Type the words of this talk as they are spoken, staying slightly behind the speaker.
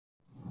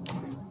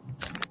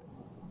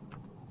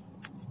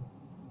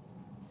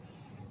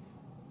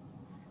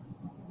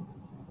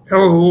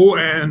Hello,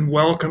 and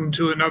welcome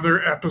to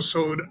another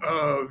episode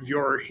of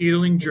Your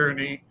Healing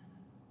Journey,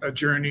 a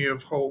journey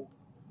of hope.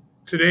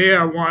 Today,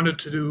 I wanted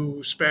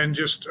to spend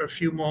just a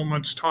few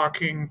moments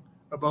talking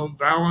about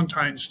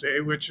Valentine's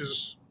Day, which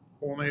is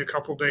only a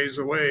couple days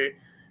away,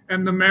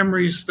 and the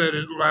memories that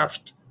it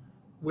left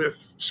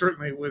with,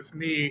 certainly with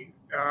me,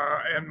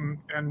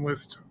 and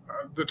with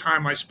the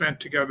time I spent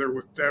together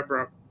with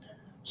Deborah.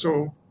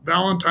 So,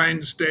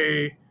 Valentine's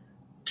Day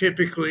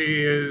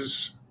typically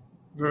is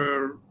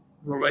the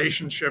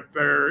relationship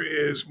there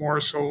is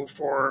more so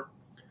for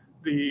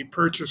the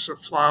purchase of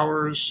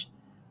flowers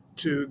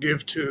to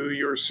give to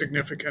your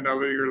significant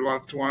other, your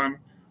loved one.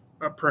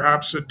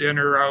 Perhaps a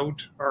dinner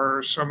out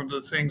are some of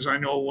the things I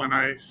know when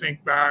I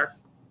think back.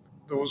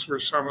 Those were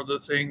some of the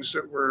things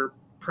that were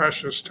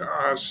precious to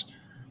us.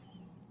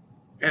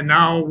 And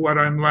now what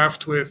I'm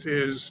left with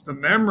is the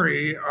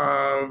memory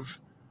of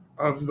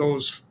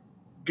those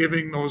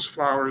giving those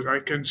flowers. I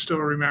can still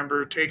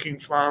remember taking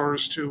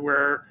flowers to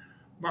where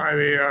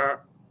my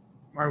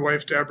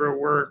wife Deborah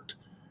worked,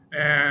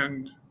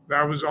 and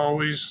that was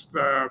always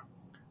the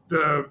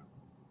the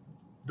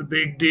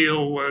big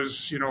deal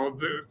was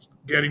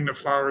getting the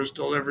flowers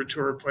delivered to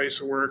her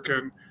place of work,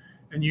 and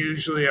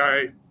usually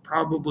I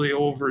probably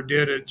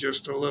overdid it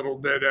just a little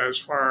bit as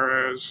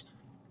far as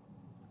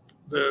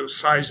the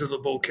size of the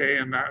bouquet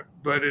and that.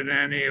 But in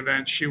any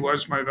event, she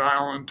was my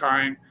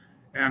Valentine,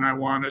 and I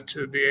wanted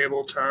to be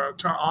able to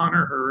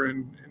honor her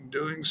in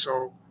doing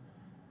so.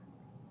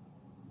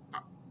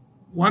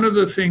 One of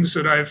the things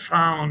that I've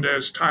found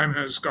as time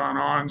has gone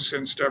on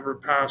since Deborah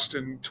passed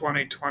in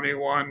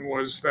 2021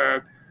 was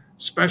that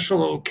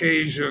special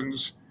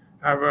occasions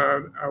have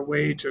a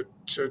way to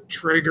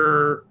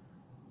trigger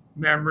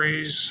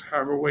memories,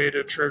 have a way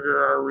to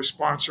trigger our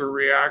response or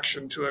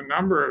reaction to a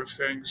number of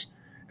things.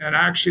 And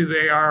actually,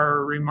 they are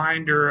a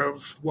reminder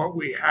of what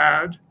we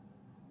had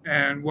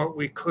and what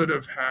we could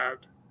have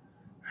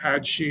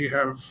had she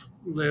have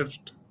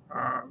lived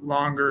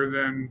longer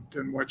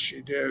than what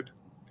she did.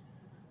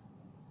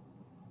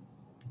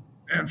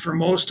 And for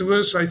most of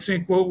us, I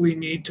think what we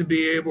need to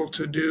be able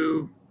to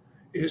do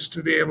is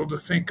to be able to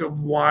think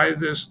of why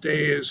this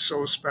day is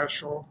so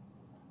special.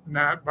 And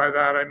that by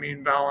that I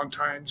mean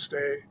Valentine's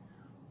Day.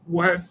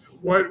 What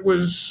what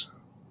was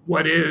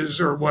what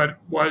is or what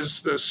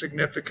was the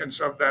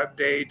significance of that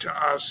day to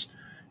us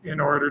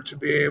in order to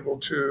be able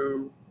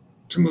to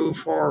move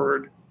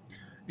forward.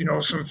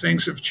 Some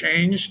things have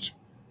changed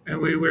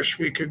and we wish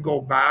we could go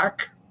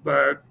back,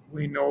 but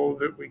we know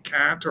that we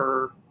can't,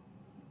 or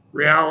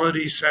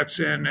reality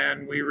sets in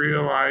and we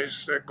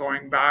realize that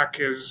going back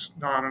is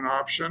not an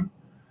option.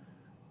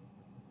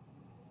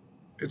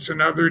 It's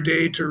another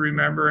day to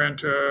remember and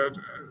to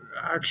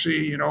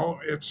actually,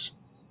 it's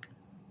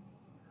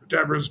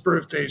Deborah's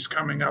birthday is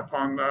coming up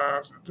on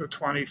the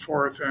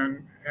 24th,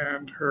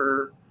 and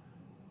her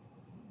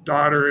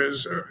daughter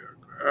is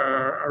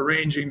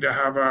arranging to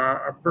have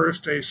a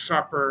birthday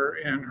supper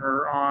in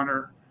her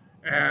honor.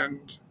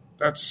 And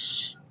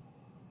that's,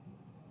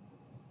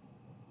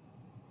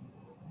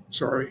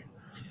 sorry,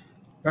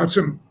 that's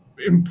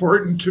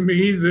important to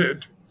me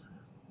that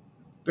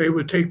they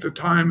would take the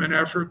time and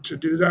effort to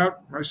do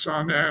that, my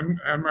son and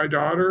my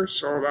daughter,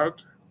 so that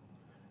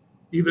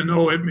even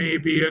though it may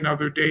be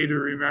another day to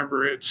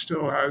remember, it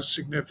still has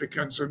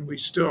significance, and we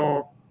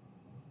still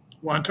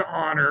want to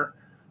honor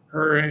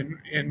her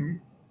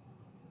in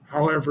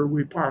however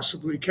we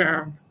possibly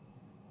can.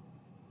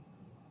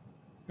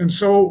 And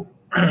so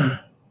I'm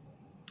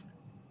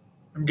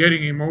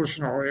getting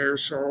emotional here,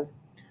 so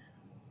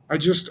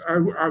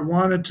I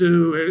wanted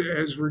to,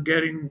 as we're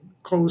getting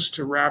close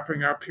to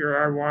wrapping up here,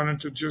 I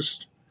wanted to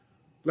just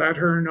let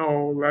Deborah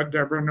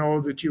know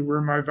that you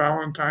were my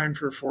Valentine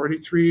for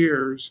 43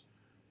 years.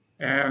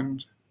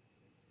 And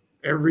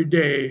every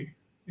day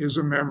is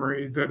a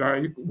memory that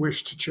I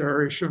wish to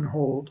cherish and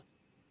hold.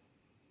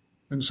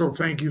 And so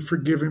thank you for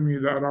giving me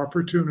that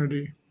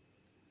opportunity.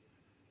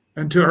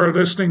 And to our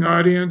listening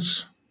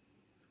audience,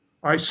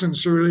 I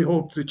sincerely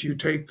hope that you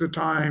take the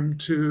time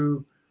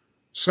to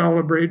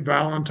celebrate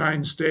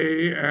Valentine's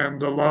Day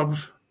and the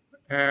love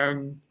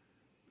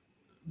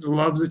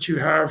that you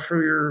have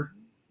for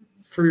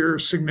your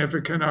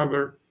significant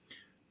other.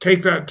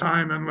 Take that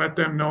time and let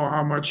them know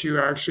how much you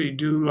actually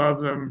do love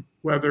them,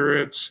 whether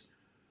it's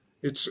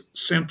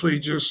simply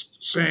just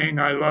saying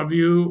I love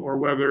you, or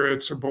whether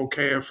it's a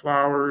bouquet of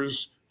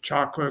flowers,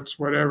 chocolates,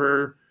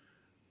 whatever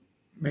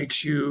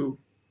makes you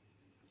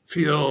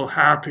feel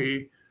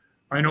happy.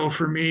 I know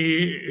for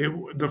me,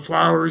 the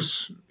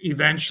flowers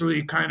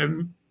eventually kind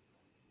of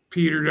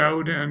petered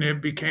out, and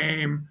it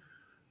became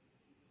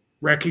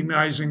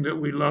recognizing that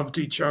we loved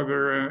each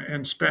other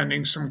and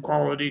spending some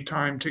quality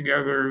time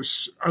together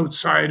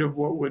outside of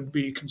what would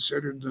be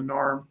considered the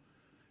norm.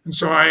 And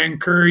so I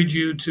encourage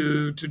you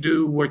to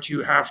do what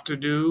you have to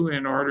do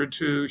in order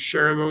to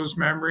share those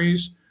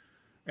memories,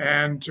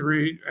 and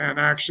and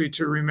actually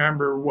to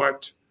remember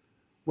what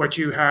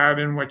you had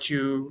and what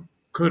you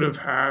could have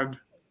had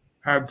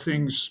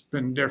things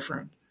been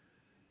different.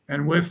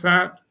 And with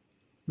that,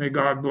 may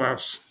God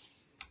bless.